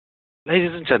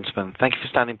Ladies and gentlemen, thank you for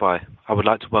standing by. I would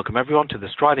like to welcome everyone to the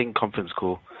Stride Inc. conference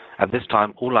call. At this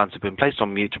time, all lines have been placed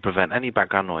on mute to prevent any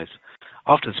background noise.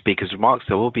 After the speaker's remarks,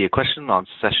 there will be a question and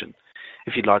answer session.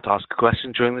 If you'd like to ask a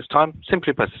question during this time,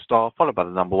 simply press the star followed by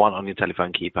the number 1 on your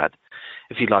telephone keypad.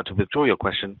 If you'd like to withdraw your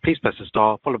question, please press the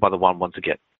star followed by the 1 once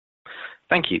again.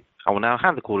 Thank you. I will now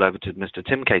hand the call over to Mr.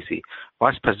 Tim Casey,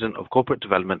 Vice President of Corporate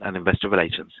Development and Investor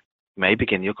Relations. You may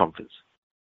begin your conference.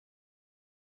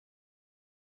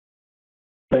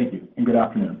 Thank you, and good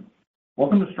afternoon.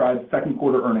 Welcome to Stride's second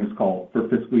quarter earnings call for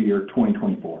fiscal year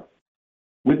 2024.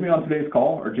 With me on today's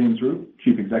call are James Rhyu,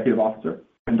 Chief Executive Officer,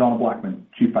 and Donna Blackman,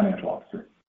 Chief Financial Officer.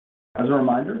 As a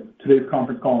reminder, today's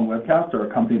conference call and webcast are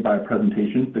accompanied by a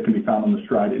presentation that can be found on the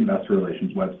Stride Investor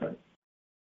Relations website.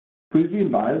 Please be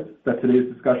advised that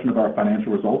today's discussion of our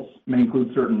financial results may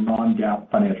include certain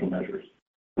non-GAAP financial measures.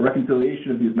 A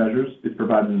reconciliation of these measures is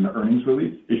provided in the earnings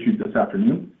release issued this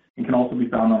afternoon and can also be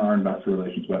found on our Investor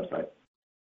Relations website.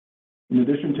 In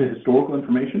addition to historical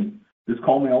information, this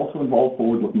call may also involve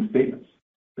forward-looking statements.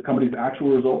 The company's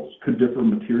actual results could differ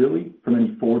materially from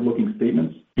any forward-looking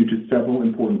statements due to several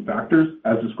important factors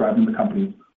as described in the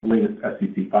company's latest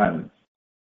SEC filings.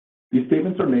 These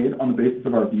statements are made on the basis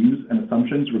of our views and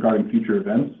assumptions regarding future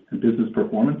events and business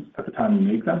performance at the time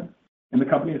we make them, and the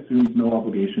company assumes no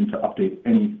obligation to update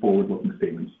any forward-looking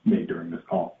statements made during this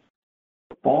call.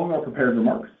 Following our prepared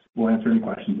remarks, we'll answer any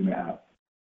questions you may have.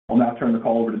 I'll now turn the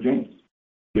call over to James.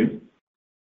 James?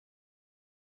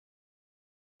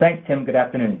 Thanks, Tim. Good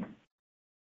afternoon.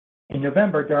 In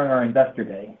November, during our Investor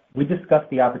Day, we discussed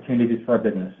the opportunities for our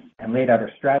business and laid out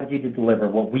our strategy to deliver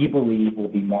what we believe will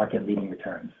be market-leading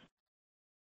returns.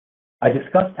 I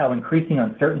discussed how increasing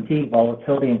uncertainty,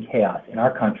 volatility, and chaos in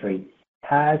our country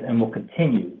has and will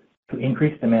continue to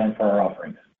increase demand for our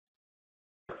offerings.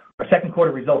 Our second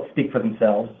quarter results speak for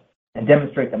themselves and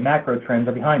demonstrate the macro trends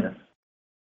are behind us.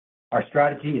 Our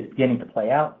strategy is beginning to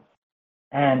play out,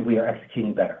 and we are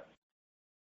executing better.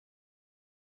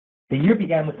 The year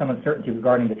began with some uncertainty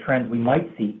regarding the trends we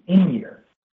might see in year,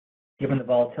 given the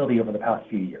volatility over the past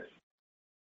few years.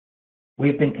 We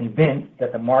have been convinced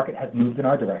that the market has moved in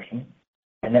our direction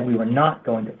and that we were not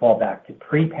going to fall back to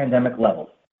pre-pandemic levels,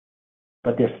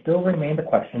 but there still remained the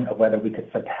question of whether we could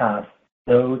surpass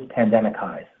those pandemic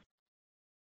highs.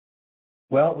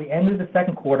 Well, we ended the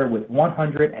second quarter with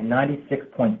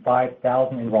 196.5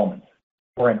 thousand enrollments,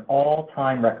 for an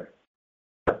all-time record,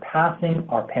 surpassing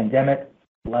our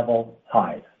pandemic-level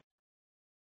highs.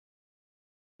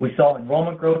 We saw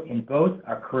enrollment growth in both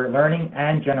our career learning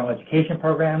and general education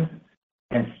programs,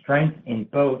 and strength in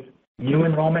both new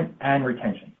enrollment and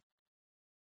retention.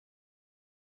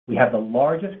 We have the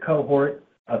largest cohort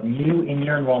of new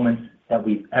in-year enrollments that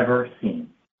we've ever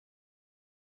seen.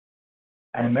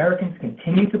 And Americans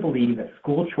continue to believe that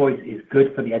school choice is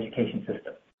good for the education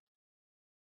system.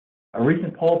 A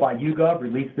recent poll by YouGov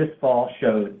released this fall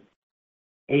showed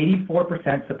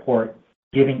 84% support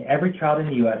giving every child in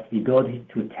the U.S. the ability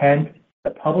to attend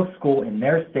the public school in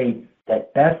their state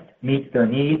that best meets their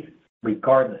needs,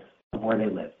 regardless of where they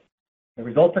live. The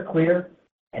results are clear,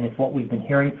 and it's what we've been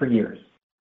hearing for years.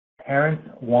 Parents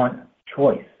want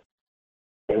choice.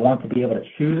 They want to be able to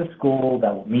choose a school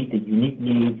that will meet the unique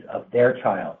needs of their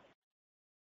child.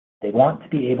 They want to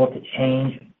be able to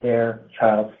change their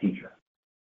child's future.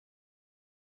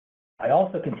 I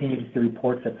also continue to see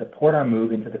reports that support our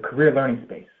move into the career learning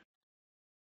space.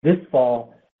 This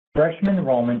fall, freshman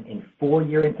enrollment in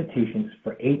four-year institutions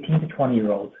for 18 to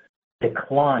 20-year-olds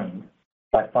declined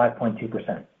by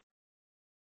 5.2%.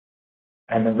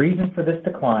 And the reason for this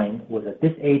decline was that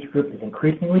this age group is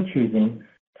increasingly choosing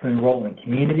to enroll in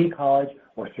community college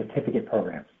or certificate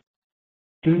programs.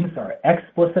 Students are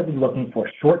explicitly looking for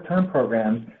short-term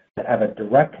programs that have a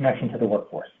direct connection to the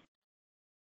workforce.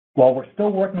 While we're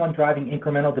still working on driving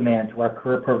incremental demand to our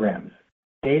career programs,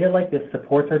 data like this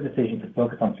supports our decision to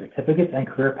focus on certificates and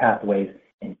career pathways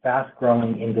in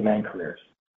fast-growing, in-demand careers.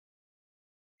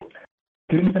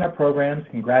 Students in our programs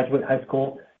can graduate high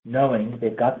school knowing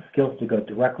they've got the skills to go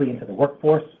directly into the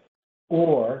workforce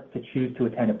or to choose to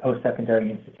attend a post-secondary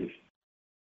institution.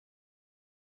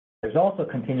 There's also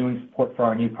continuing support for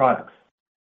our new products.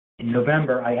 In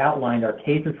November, I outlined our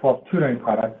K-12 tutoring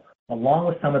product along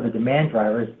with some of the demand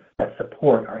drivers that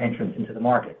support our entrance into the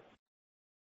market.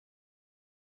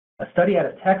 A study out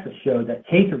of Texas showed that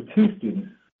K-2 students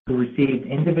who received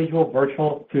individual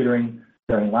virtual tutoring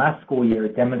during last school year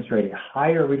demonstrated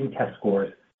higher reading test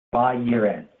scores by year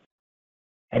end.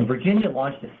 And Virginia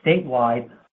launched a statewide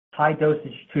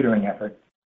high-dosage tutoring effort,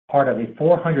 part of a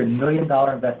 $400 million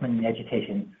investment in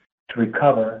education to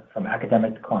recover from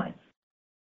academic declines.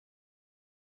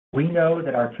 We know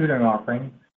that our tutoring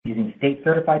offering using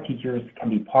state-certified teachers can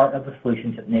be part of the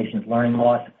solution to the nation's learning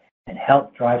loss and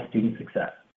help drive student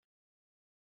success.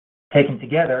 Taken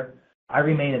together, I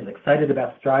remain as excited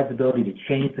about Stride's ability to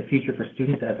change the future for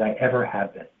students as I ever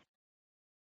have been.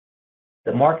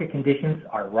 The market conditions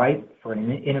are right for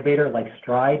an innovator like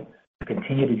Stride to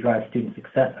continue to drive student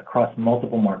success across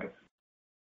multiple markets.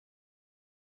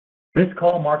 This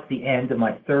call marks the end of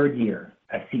my third year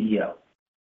as CEO.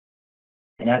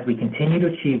 And as we continue to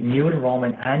achieve new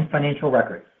enrollment and financial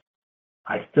records,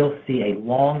 I still see a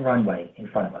long runway in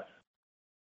front of us.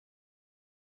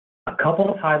 A couple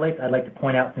of highlights I'd like to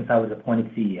point out since I was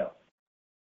appointed CEO.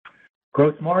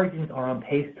 Gross margins are on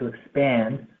pace to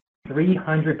expand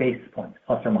 300 basis points,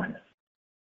 plus or minus.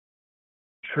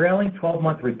 Trailing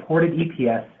 12-month reported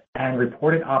EPS and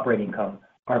reported operating income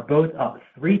are both up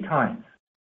 3 times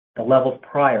the levels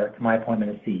prior to my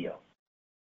appointment as CEO.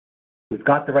 We've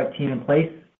got the right team in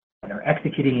place and are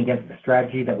executing against the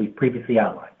strategy that we've previously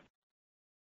outlined.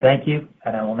 Thank you,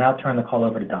 and I will now turn the call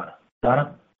over to Donna.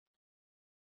 Donna?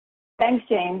 Thanks,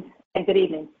 James, and good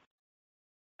evening.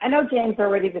 I know James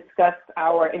already discussed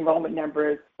our enrollment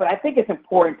numbers, but I think it's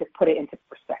important to put it into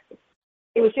perspective.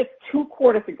 It was just 2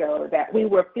 quarters ago that we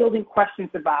were fielding questions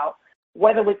about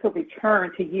whether we could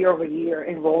return to year-over-year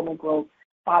enrollment growth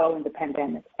following the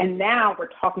pandemic, and now we're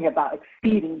talking about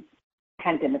exceeding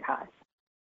pandemic highs.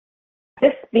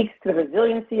 This speaks to the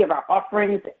resiliency of our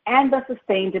offerings and the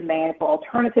sustained demand for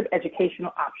alternative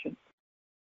educational options.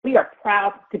 We are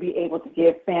proud to be able to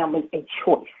give families a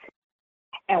choice,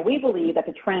 and we believe that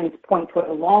the trends point toward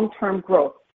a long-term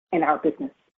growth in our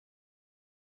business.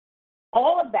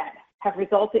 All of that has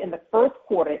resulted in the first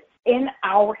quarter in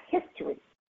our history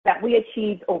that we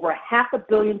achieved over $500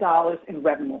 million in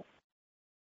revenue.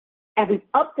 And we've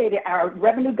updated our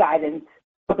revenue guidance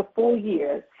for the full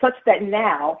year such that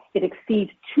now it exceeds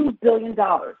 $2 billion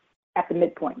at the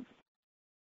midpoint.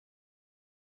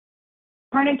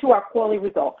 Turning to our quarterly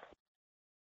results,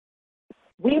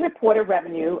 we reported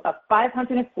revenue of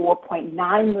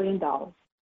 $504.9 million,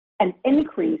 an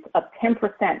increase of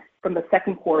 10% from the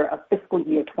second quarter of fiscal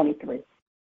year 23.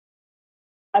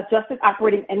 Adjusted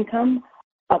operating income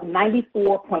of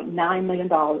 $94.9 million,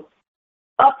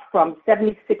 up from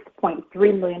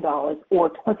 $76.3 million, or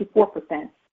 24%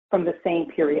 from the same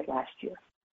period last year.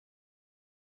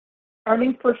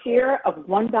 Earnings per share of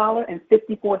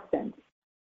 $1.54,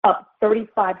 up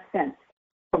 35 cents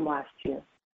from last year.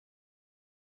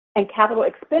 And capital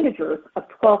expenditures of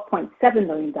 $12.7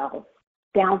 million,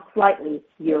 down slightly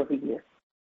year over year.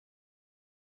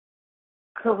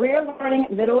 Career Learning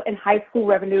middle and high school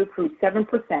revenue grew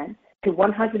 7% to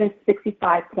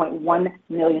 $165.1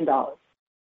 million.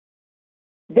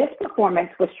 This performance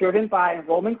was driven by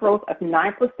enrollment growth of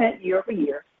 9% year over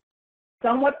year,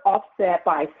 somewhat offset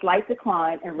by a slight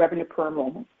decline in revenue per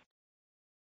enrollment.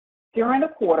 During the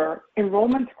quarter,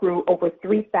 enrollments grew over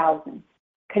 3,000,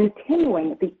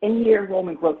 continuing the in-year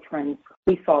enrollment growth trends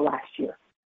we saw last year.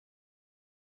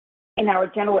 In our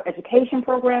general education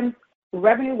programs,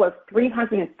 revenue was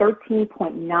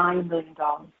 $313.9 million,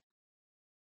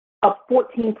 up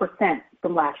 14%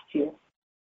 from last year.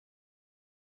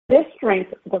 This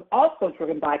strength was also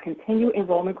driven by continued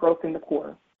enrollment growth in the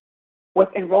quarter, with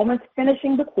enrollments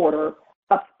finishing the quarter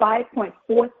up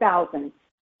 5.4 thousand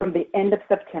from the end of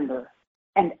September,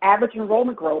 and average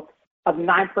enrollment growth of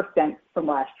 9% from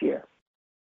last year.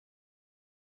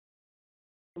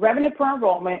 Revenue per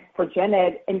enrollment for Gen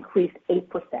Ed increased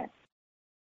 8%.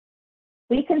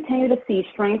 We continue to see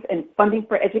strength in funding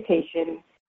for education,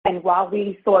 and while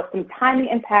we saw some timing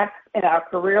impacts in our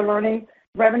Career Learning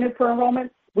revenue per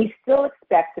enrollment, we still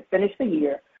expect to finish the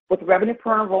year with revenue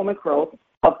per enrollment growth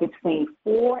of between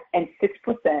 4% and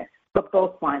 6% for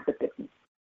both lines of business.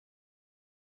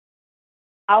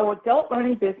 Our adult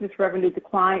learning business revenue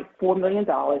declined $4 million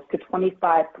to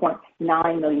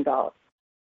 $25.9 million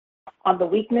on the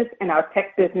weakness in our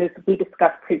tech business we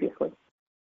discussed previously.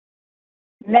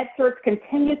 MedCerts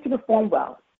continues to perform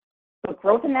well, but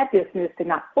growth in that business did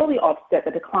not fully offset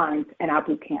the declines in our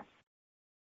boot camps.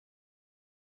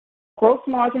 Gross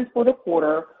margins for the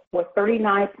quarter were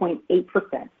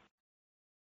 39.8%,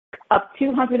 up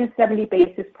 270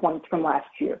 basis points from last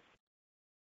year.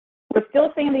 We're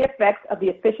still seeing the effects of the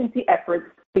efficiency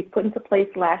efforts we put into place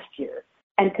last year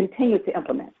and continue to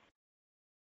implement.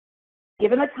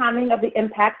 Given the timing of the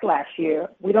impacts last year,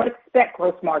 we don't expect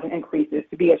gross margin increases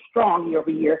to be as strong year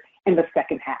over year in the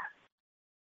second half.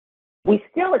 We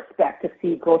still expect to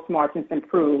see gross margins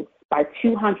improve by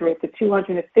 200 to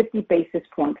 250 basis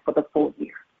points for the full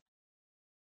year.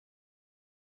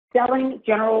 Selling,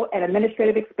 general, and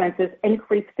administrative expenses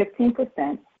increased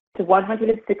 15% to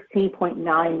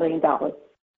 $116.9 million,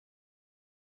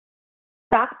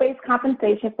 Stock-based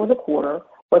compensation for the quarter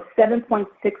was $7.6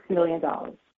 million.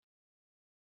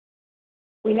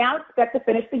 We now expect to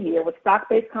finish the year with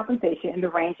stock-based compensation in the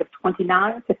range of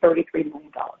 $29 to $33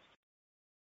 million.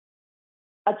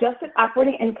 Adjusted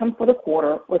operating income for the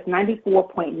quarter was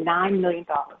 $94.9 million,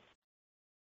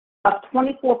 up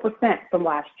 24% from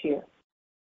last year.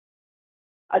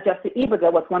 Adjusted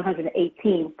EBITDA was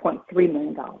 $118.3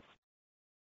 million.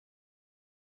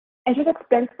 Interest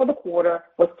expense for the quarter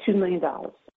was $2 million.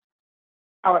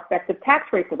 Our effective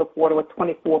tax rate for the quarter was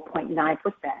 24.9%,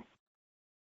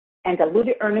 and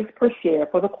diluted earnings per share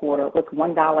for the quarter was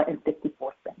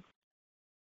 $1.54.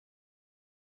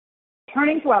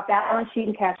 Turning to our balance sheet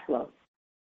and cash flow.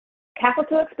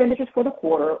 Capital expenditures for the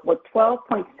quarter were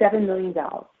 $12.7 million,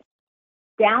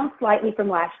 down slightly from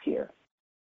last year.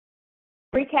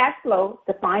 Free cash flow,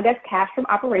 defined as cash from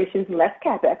operations less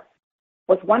CapEx,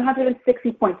 was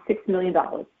 $160.6 million,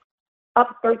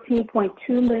 up $13.2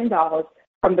 million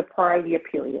from the prior year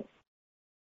period.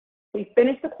 We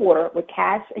finished the quarter with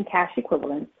cash and cash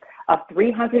equivalents of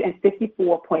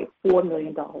 $354.4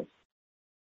 million.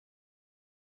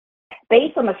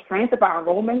 Based on the strength of our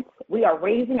enrollments, we are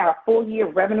raising our full-year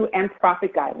revenue and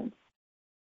profit guidance,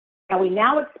 and we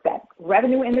now expect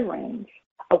revenue in the range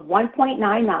of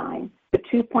 $1.99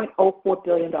 to $2.04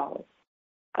 billion,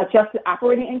 adjusted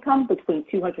operating income between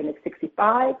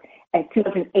 $265 and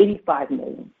 $285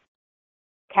 million,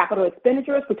 capital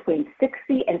expenditures between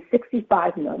 $60 and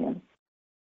 $65 million,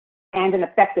 and an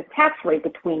effective tax rate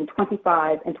between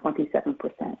 25 and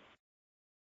 27%.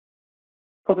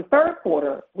 For the third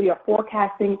quarter, we are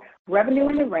forecasting revenue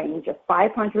in the range of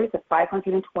 $500 to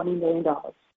 $520 million,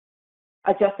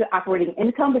 adjusted operating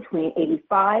income between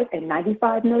 $85 and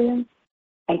 $95 million,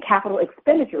 and capital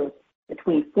expenditures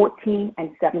between $14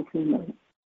 and $17 million.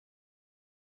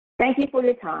 Thank you for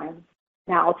your time.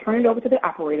 Now I'll turn it over to the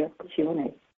operator for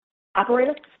Q&A.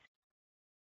 Operator?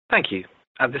 Thank you.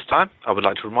 At this time, I would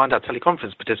like to remind our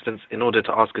teleconference participants, in order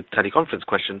to ask a teleconference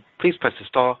question, please press the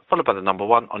star followed by the number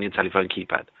 1 on your telephone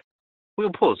keypad. We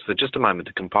will pause for just a moment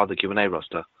to compile the Q&A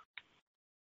roster.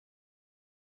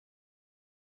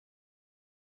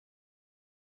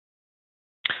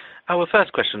 Our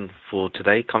first question for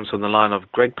today comes from the line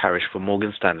of Greg Parrish from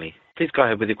Morgan Stanley. Please go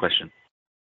ahead with your question.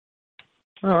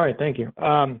 All right, thank you.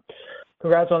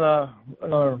 Congrats on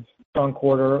another strong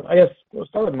quarter. I guess we'll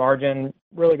start with margin.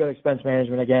 Really good expense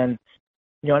management again.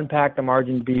 You unpack the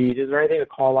margin beat. Is there anything to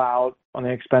call out on the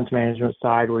expense management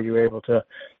side where you were able to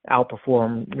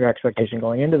outperform your expectation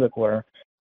going into the quarter?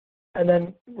 And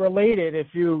then related, if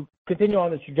you continue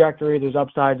on this trajectory, there's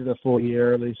upside to the full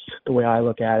year, at least the way I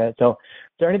look at it. So is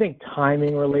there anything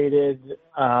timing related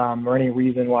or any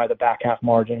reason why the back half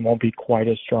margin won't be quite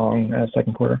as strong as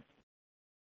second quarter?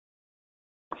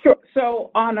 Sure.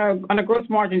 So on a gross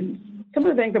margin, some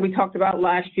of the things that we talked about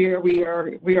last year, we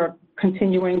are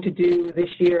continuing to do this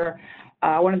year.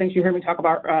 One of the things you heard me talk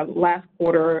about last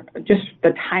quarter, just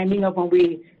the timing of when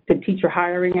we did teacher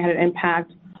hiring had an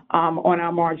impact on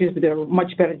our margins. We did a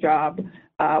much better job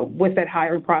with that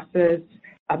hiring process.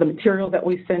 The material that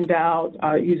we send out,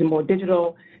 using more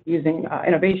digital, using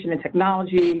innovation and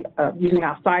technology, using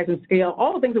our size and scale,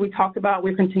 all the things that we talked about,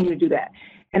 we continue to do that.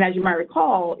 And as you might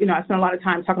recall, I spent a lot of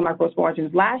time talking about gross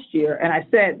margins last year, and I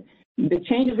said the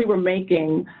changes we were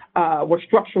making were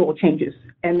structural changes,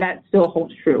 and that still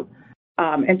holds true.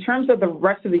 In terms of the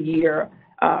rest of the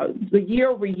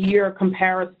year-over-year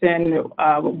comparison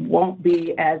won't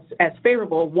be as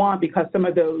favorable. One, because some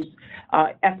of those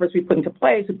efforts we put into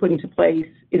place,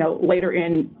 later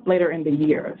in the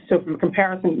year. So from a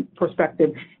comparison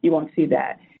perspective, you won't see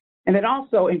that. And then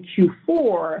also in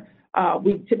Q4,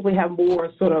 we typically have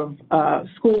more sort of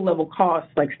school-level costs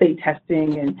like state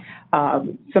testing and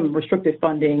some restricted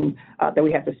funding that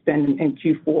we have to spend in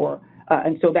Q4.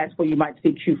 And so that's where you might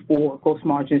see Q4 gross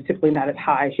margins typically not as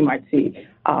high as you might see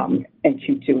in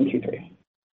Q2 and Q3.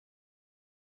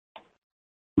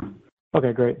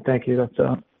 Okay, great. Thank you. That's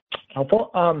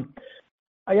helpful.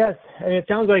 I guess, it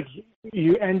sounds like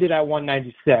you ended at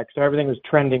 196, so everything was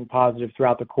trending positive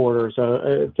throughout the quarter, so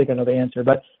I think I know the answer.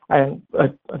 But I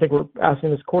think we're asking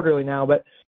this quarterly now, but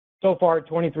so far,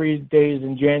 23 days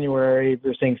in January,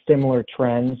 we're seeing similar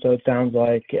trends, so it sounds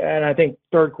like. And I think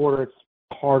third quarter, it's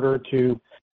harder to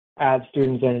add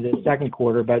students than it is second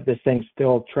quarter, but this thing's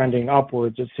still trending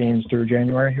upwards, it seems, through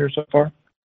January here so far.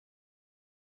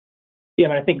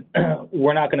 Yeah, I think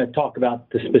we're not going to talk about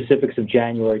the specifics of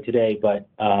January today, but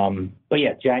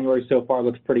yeah, January so far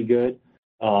looks pretty good.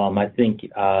 I think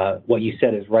what you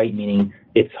said is right, meaning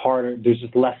it's harder. There's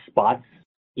just less spots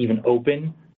even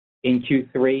open in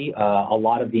Q3. A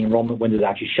lot of the enrollment windows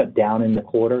actually shut down in the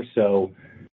quarter, so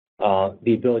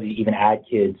the ability to even add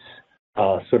kids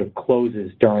sort of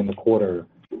closes during the quarter.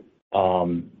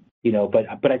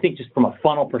 But I think just from a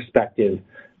funnel perspective,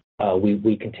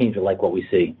 we continue to like what we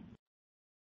see.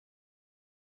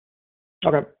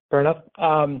 Okay, fair enough.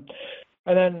 And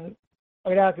then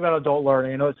I'm going to ask you about adult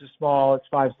learning. I know it's small, it's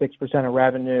 5-6% of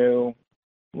revenue.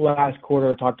 Last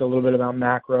quarter, talked a little bit about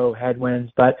macro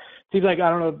headwinds, but it seems like, I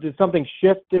don't know, did something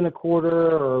shift in the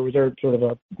quarter, or was there sort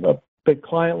of a big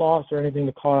client loss or anything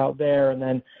to call out there? And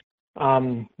then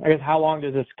I guess how long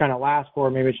does this kind of last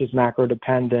for? Maybe it's just macro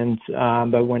dependent,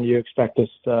 but when do you expect this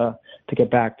to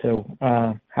get back to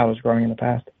how it was growing in the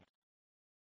past?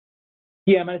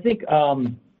 Yeah, I mean, I think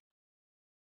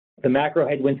the macro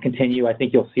headwinds continue. I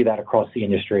think you'll see that across the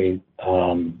industry.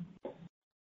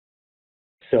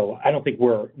 So I don't think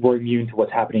we're immune to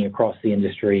what's happening across the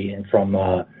industry and from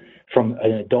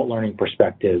an adult learning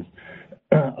perspective.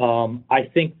 I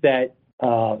think that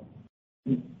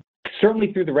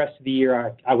certainly through the rest of the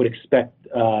year, I would expect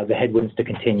the headwinds to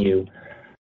continue.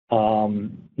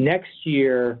 Next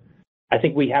year, I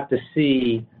think we have to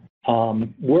see.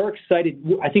 We're excited.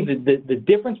 I think the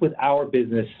difference with our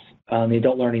business, the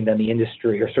adult learning, than the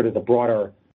industry, or sort of the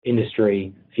broader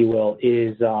industry, if you will,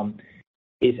 is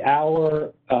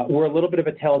we're a little bit of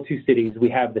a tale of two cities. We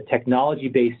have the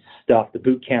technology-based stuff, the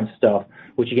boot camp stuff,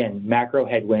 which again, macro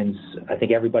headwinds. I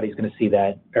think everybody's going to see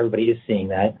that. Everybody is seeing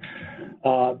that.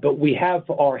 But we have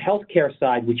our healthcare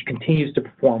side, which continues to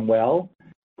perform well,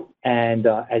 and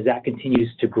as that continues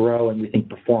to grow and we think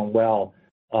perform well,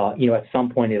 at some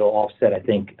point it'll offset, I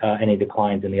think, any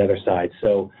declines in the other side.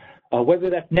 So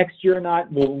whether that's next year or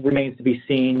not remains to be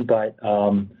seen. But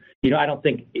I don't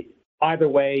think either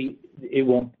way it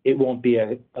won't be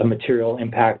a material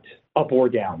impact up or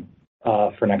down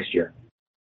for next year.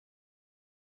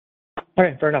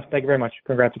 Okay, fair enough. Thank you very much.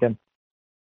 Congrats again.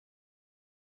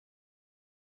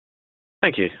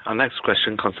 Thank you. Our next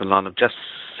question comes from the line of Jeff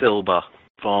Silber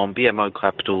from BMO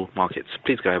Capital Markets.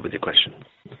 Please go ahead with your question.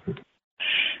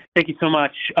 Thank you so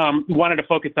much. Wanted to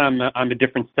focus on the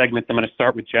different segments. I'm going to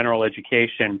start with general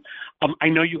education. I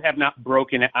know you have not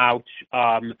broken out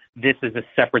this as a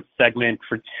separate segment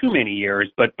for too many years,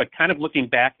 but kind of looking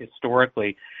back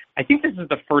historically, I think this is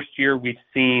the first year we've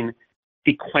seen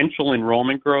sequential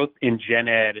enrollment growth in gen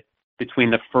ed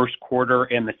between the first quarter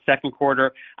and the second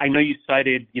quarter. I know you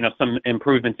cited, some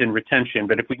improvements in retention,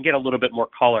 but if we can get a little bit more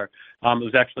color, it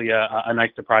was actually a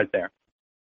nice surprise there.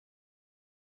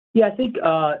 Yeah, I think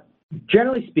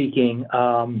generally speaking,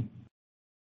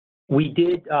 we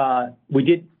did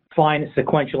find a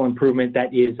sequential improvement.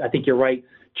 That is, I think you're right.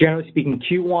 Generally speaking,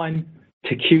 Q1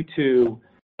 to Q2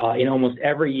 in almost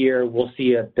every year we'll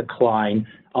see a decline.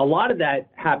 A lot of that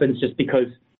happens just because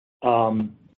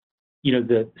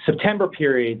the September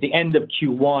period, the end of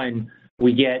Q1,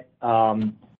 we get a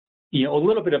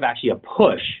little bit of actually a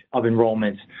push of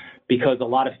enrollments because a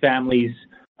lot of families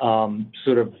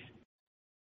sort of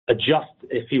adjust,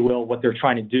 if you will, what they're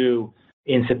trying to do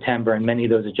in September, and many of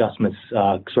those adjustments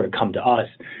sort of come to us,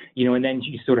 and then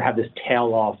you sort of have this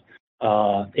tail off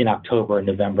in October and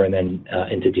November, and then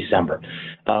into December.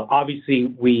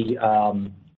 Obviously, we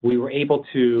were able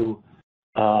to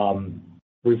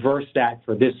reverse that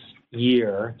for this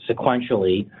year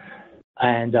sequentially,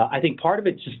 and I think part of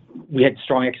it just we had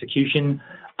strong execution.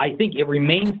 I think it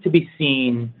remains to be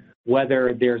seen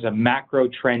whether there's a macro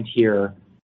trend here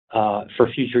for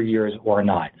future years or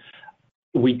not.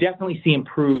 We definitely see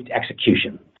improved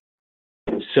execution.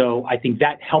 So I think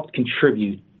that helped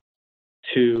contribute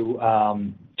to a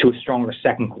stronger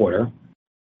second quarter.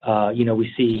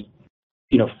 We see,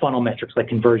 funnel metrics like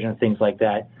conversion and things like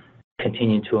that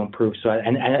continue to improve. So,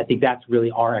 and I think that's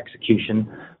really our execution,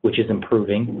 which is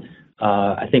improving.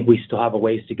 I think we still have a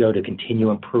ways to go to continue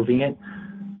improving it.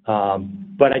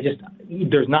 But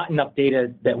there's not enough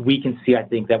data that we can see, I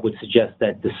think, that would suggest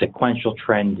that the sequential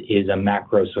trend is a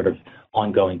macro sort of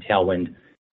ongoing tailwind,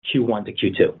 Q1 to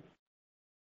Q2.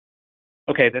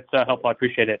 Okay, that's helpful. I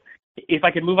appreciate it. If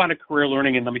I could move on to career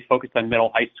learning and let me focus on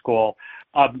middle high school.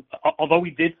 Although we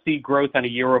did see growth on a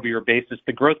year-over-year basis,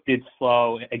 the growth did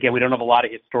slow. Again, we don't have a lot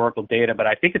of historical data, but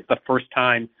I think it's the first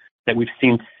time that we've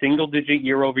seen single-digit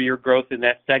year-over-year growth in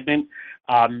that segment.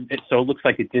 So it looks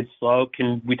like it did slow.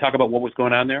 Can we talk about what was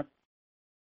going on there?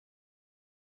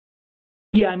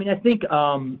 Yeah, I mean, I think,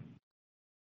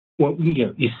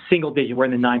 you single digit, we're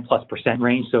in the 9+%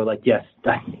 range. So, yes,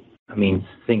 I mean,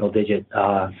 single digit.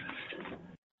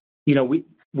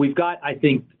 We've got, I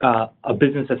think, a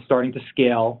business that's starting to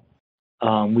scale.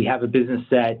 We have a business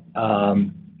that,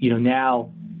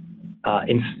 now,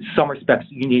 in some respects,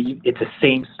 it's a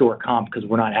same store comp because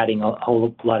we're not adding a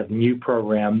whole lot of new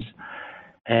programs.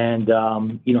 And,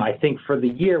 I think for the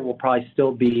year, we'll probably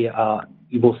still be,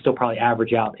 we'll still probably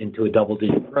average out into a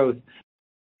double-digit growth.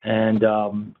 And,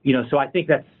 so I think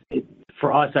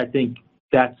for us, I think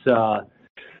that's,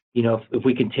 if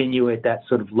we continue at that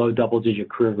sort of low double-digit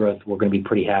career growth, we're going to be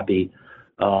pretty happy.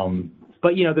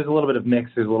 But, there's a little bit of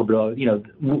mix. There's a little bit of,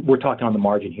 we're talking on the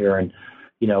margin here. And,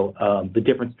 the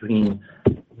difference between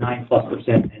 9+%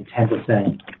 and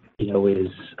 10%, is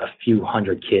a few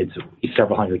hundred kids,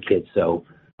 several hundred kids. So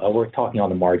we're talking on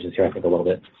the margins here, I think, a little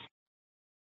bit.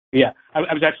 Yeah, I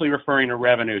was actually referring to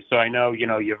revenue. So I know, you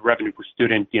have revenue per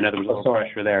student, there was a little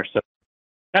pressure there. So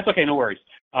that's okay, no worries.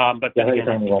 But yeah, again,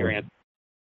 I think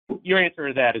your answer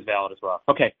to that is valid as well.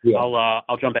 Okay, yeah.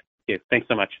 I'll jump back to you. Thanks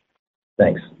so much.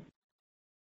 Thanks.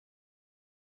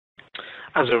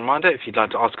 As a reminder, if you'd like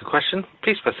to ask a question,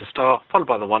 please press the star followed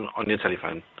by the 1 on your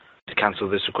telephone. To cancel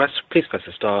this request, please press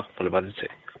the star followed by the 2.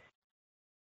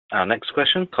 Our next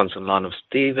question comes from the line of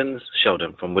Stephen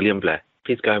Sheldon from William Blair.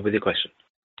 Please go ahead with your question.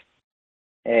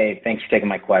 Hey, thanks for taking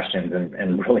my questions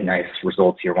and really nice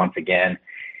results here once again.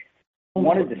 I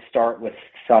wanted to start with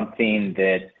something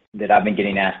that I've been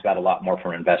getting asked about a lot more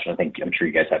from investors. I'm sure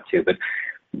you guys have too, but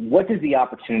what does the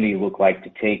opportunity look like to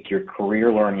take your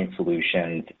career learning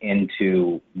solutions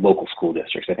into local school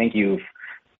districts? I think you've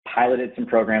piloted some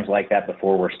programs like that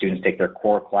before where students take their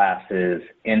core classes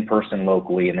in person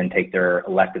locally and then take their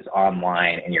electives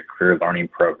online in your career learning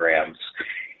programs.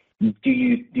 Do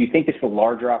you think this is a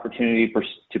larger opportunity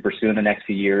to pursue in the next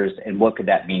few years, and what could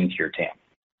that mean to your TAM?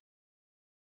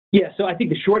 Yeah, so I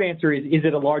think the short answer is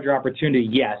it a larger opportunity?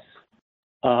 Yes.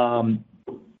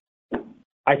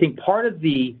 I think part of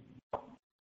the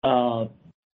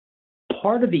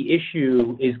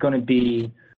issue is going to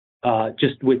be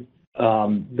just with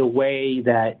the way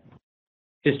that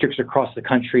districts across the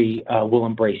country will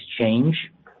embrace change.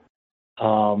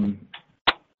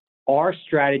 Our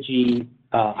strategy,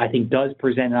 I think, does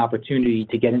present an opportunity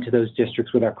to get into those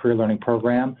districts with our career learning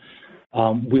program.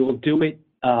 We will do it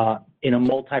in a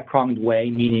multi-pronged way,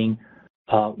 meaning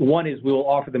one is we will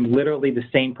offer them literally the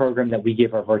same program that we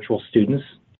give our virtual students,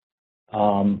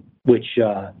 which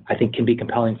I think can be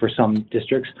compelling for some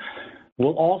districts.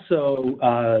 We'll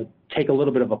also take a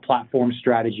little bit of a platform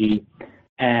strategy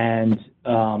and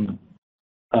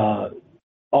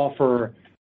offer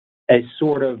a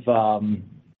sort of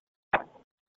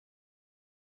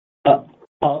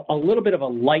a little bit of a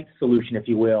light solution, if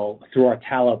you will, through our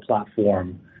Tallo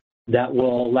platform that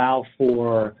will allow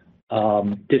for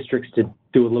districts to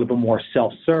do a little bit more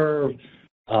self-serve.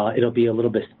 It'll be a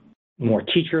little bit more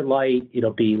teacher-light.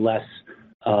 It'll be less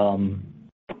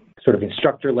sort of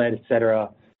instructor-led, et cetera.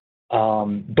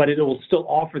 But it will still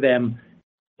offer them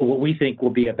what we think will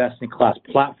be a best-in-class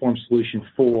platform solution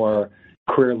for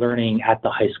career learning at the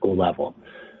high school level.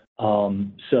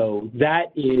 So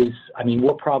that is,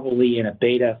 we're probably in a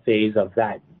beta phase of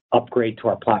that upgrade to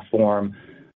our platform.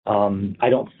 I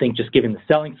don't think, just given the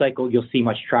selling cycle, you'll see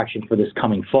much traction for this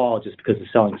coming fall, just because the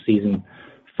selling season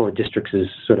for districts is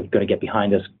sort of going to get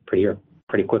behind us pretty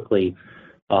quickly.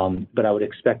 But I would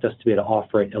expect us to be able to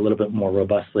offer it a little bit more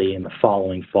robustly in the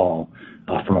following fall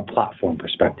from a platform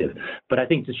perspective. But I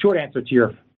think the short answer to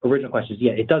your original question is,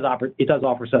 yeah, it does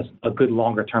offer us a good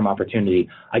longer-term opportunity.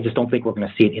 I just don't think we're going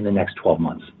to see it in the next 12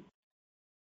 months.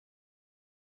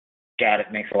 Got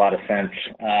it. Makes a lot of sense.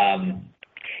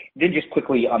 Then just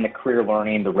quickly on the career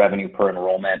learning, the revenue per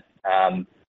enrollment,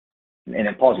 and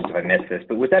apologies if I missed this,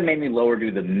 but was that mainly lower due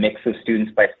to the mix of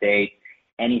students by state?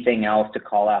 Anything else to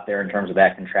call out there in terms of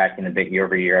that contracting a bit year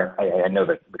over year? I know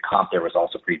that the comp there was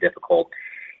also pretty difficult.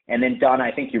 And then, Donna,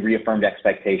 I think you reaffirmed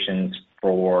expectations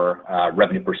for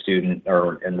revenue per student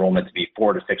or enrollment to be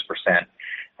 4 to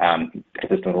 6%,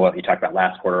 consistent with what you talked about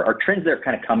last quarter. Are trends there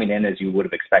kind of coming in as you would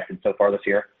have expected so far this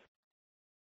year?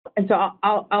 And so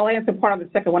I'll answer part of the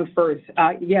second one first.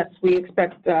 Yes, we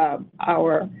expect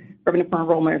our revenue per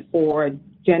enrollment for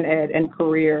Gen Ed and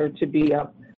Career to be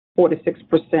up 4 to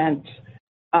 6%.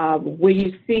 When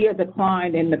you see a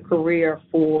decline in the Career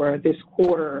for this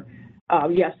quarter,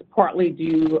 yes, partly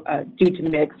due to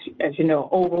mix. As you know,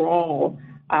 overall,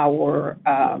 our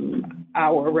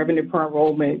revenue per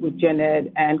enrollment with Gen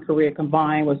Ed and Career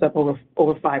combined was up over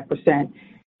 5%.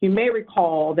 You may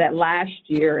recall that last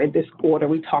year at this quarter,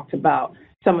 we talked about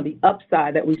some of the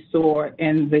upside that we saw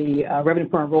in the revenue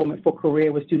per enrollment for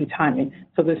Career with student timing.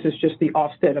 So this is just the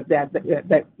offset of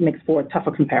that makes for a tougher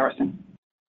comparison.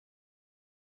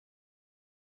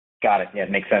 Got it. Yeah, it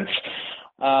makes sense.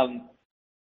 And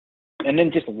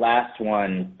then just last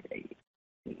one,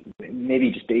 maybe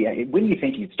just when do you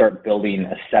think you'd start building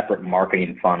a separate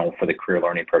marketing funnel for the career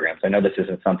learning programs? I know this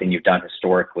isn't something you've done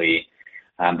historically,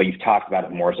 but you've talked about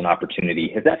it more as an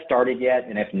opportunity. Has that started yet?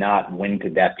 And if not, when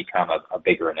could that become a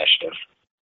bigger initiative?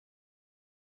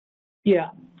 Yeah,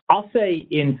 I'll say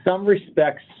in some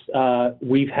respects,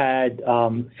 we've had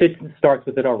fits and starts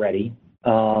with it already.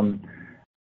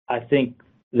 I think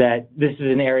that this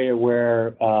is an area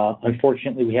where,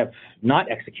 unfortunately, we have not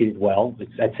executed well.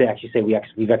 I'd say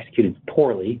we've executed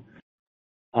poorly.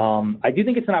 I do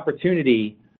think it's an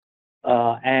opportunity,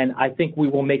 and I think we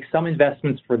will make some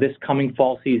investments for this coming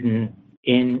fall season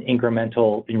in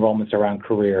incremental enrollments around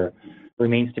career.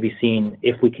 Remains to be seen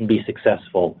if we can be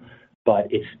successful, but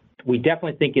we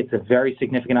definitely think it's a very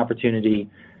significant opportunity.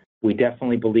 We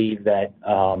definitely believe that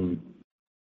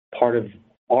part of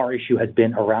our issue has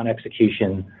been around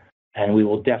execution, and we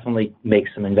will definitely make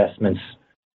some investments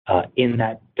in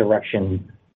that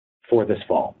direction for this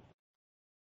fall.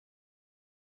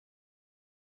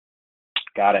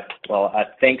 Got it. Well,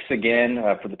 thanks again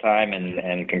for the time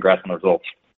and congrats on the results.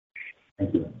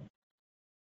 Thank you.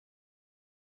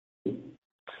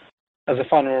 As a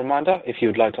final reminder, if you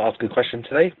would like to ask a question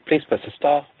today, please press the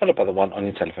star followed by the 1 on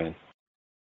your telephone.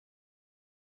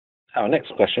 Our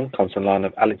next question comes from the line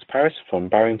of Alex Paris from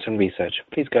Barrington Research.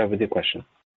 Please go ahead with your question.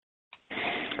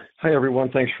 Hi,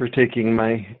 everyone. Thanks for taking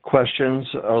my questions.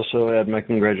 Also add my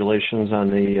congratulations on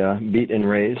the beat and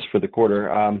raise for the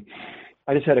quarter.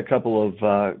 I just had a couple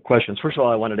of questions. First of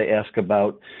all, I wanted to ask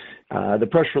about the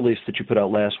press release that you put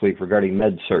out last week regarding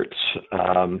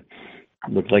MedCerts.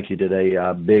 Looked like you did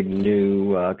a big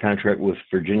new contract with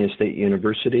Virginia State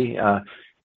University.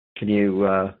 Can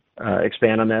you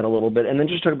expand on that a little bit? And then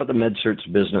just talk about the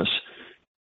MedCerts business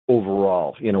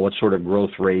overall. What sort of growth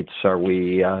rates are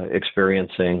we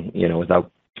experiencing,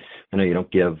 without, I know you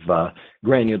don't give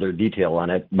granular detail on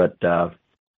it, but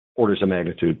orders of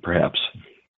magnitude, perhaps.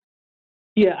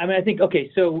 Yeah, I mean, I think, okay,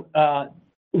 so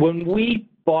when we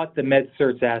bought the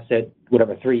MedCerts asset,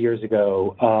 3 years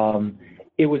ago,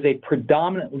 it was a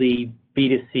predominantly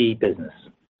B2C business.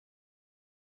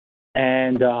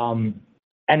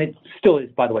 And it still is,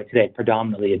 by the way, today,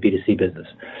 predominantly a B2C business.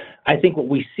 I think what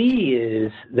we see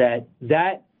is that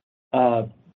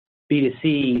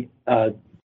B2C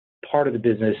part of the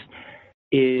business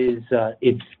is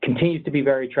it continues to be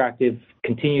very attractive,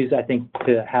 continues, I think,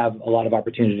 to have a lot of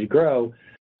opportunity to grow.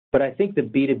 But I think the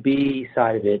B2B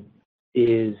side of it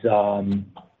is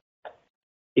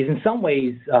in some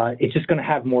ways, it's just going to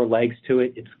have more legs to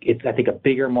it. It's I think, a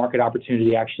bigger market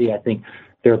opportunity, actually. I think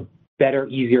they're better,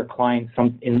 easier clients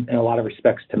in a lot of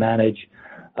respects to manage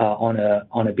on a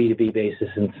B2B basis.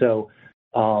 And so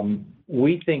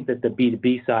we think that the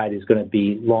B2B side is going to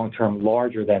be long-term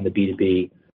larger than the B2C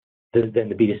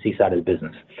side of the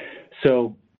business.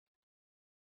 So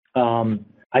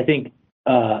I think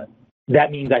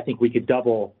that means I think we could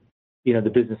double,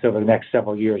 the business over the next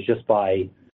several years just by,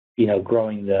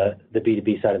 growing the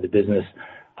B2B side of the business.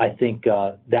 I think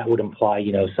that would imply,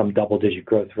 some double-digit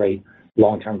growth rate,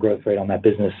 long-term growth rate on that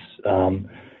business.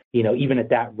 Even at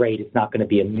that rate, it's not going to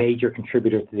be a major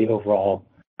contributor to the overall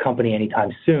company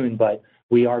anytime soon, but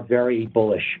we are very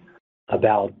bullish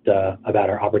about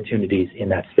our opportunities in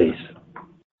that space.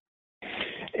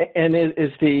 And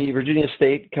is the Virginia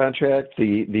State contract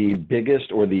the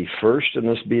biggest or the first in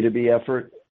this B2B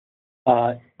effort?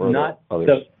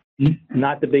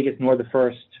 Not the biggest nor the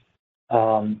first.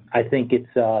 I think it's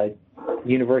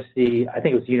university. I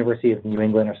think it was the University of New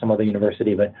England or some other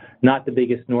university, but not the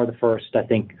biggest nor the first. I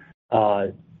think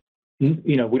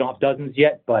we don't have dozens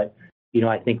yet, but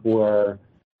I think we're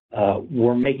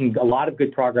making a lot of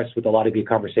good progress with a lot of good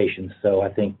conversations. So I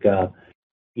think a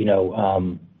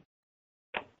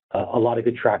lot of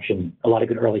good traction, a lot of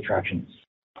good early traction.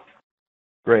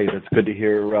 Great, that's good to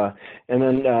hear. And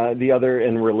then the other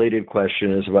and related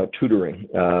question is about tutoring.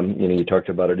 You talked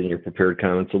about it in your prepared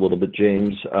comments a little bit,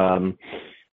 James.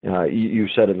 You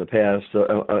said in the past,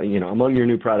 among your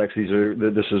new products,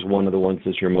 this is one of the ones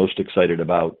that you're most excited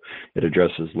about. It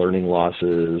addresses learning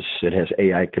losses. It has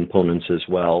AI components as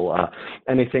well.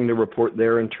 Anything to report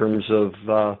there in terms of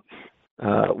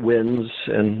wins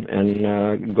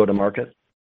and go to market?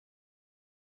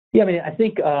 Yeah, I mean, I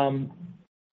think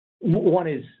one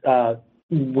is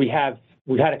we've had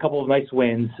a couple of nice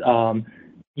wins.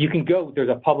 You can go. There's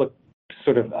a public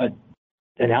sort of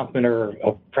announcement or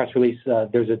a press release.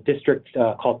 There's a district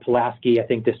called Pulaski, I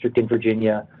think, district in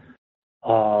Virginia,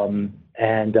 and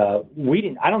we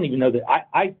didn't. I don't even know that.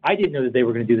 I didn't know that they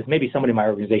were going to do this. Maybe somebody in my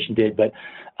organization did, but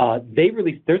they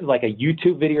released. There's like a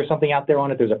YouTube video or something out there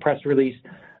on it. There's a press release.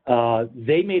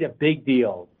 They made a big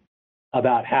deal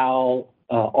about how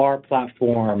our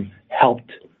platform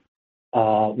helped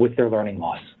with their learning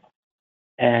loss.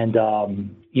 And,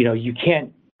 you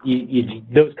can't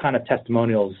those kind of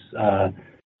testimonials,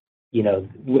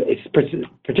 it's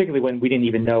particularly when we didn't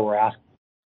even know or asked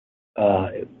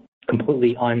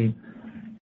completely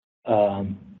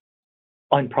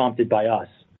unprompted by us,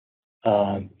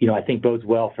 I think bodes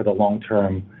well for the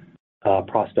long-term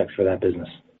prospects for that business.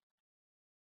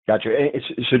 Gotcha.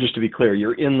 So just to be clear,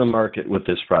 you're in the market with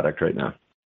this product right now?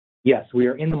 Yes, we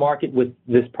are in the market with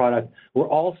this product. We're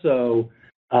also,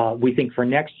 we think for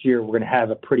next year, we're going to have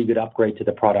a pretty good upgrade to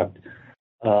the product,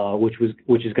 which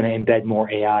is going to embed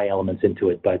more AI elements into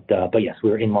it. But yes,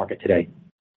 we're in market today.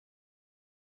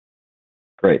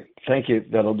 Great. Thank you.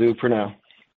 That'll do for now.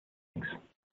 Thanks.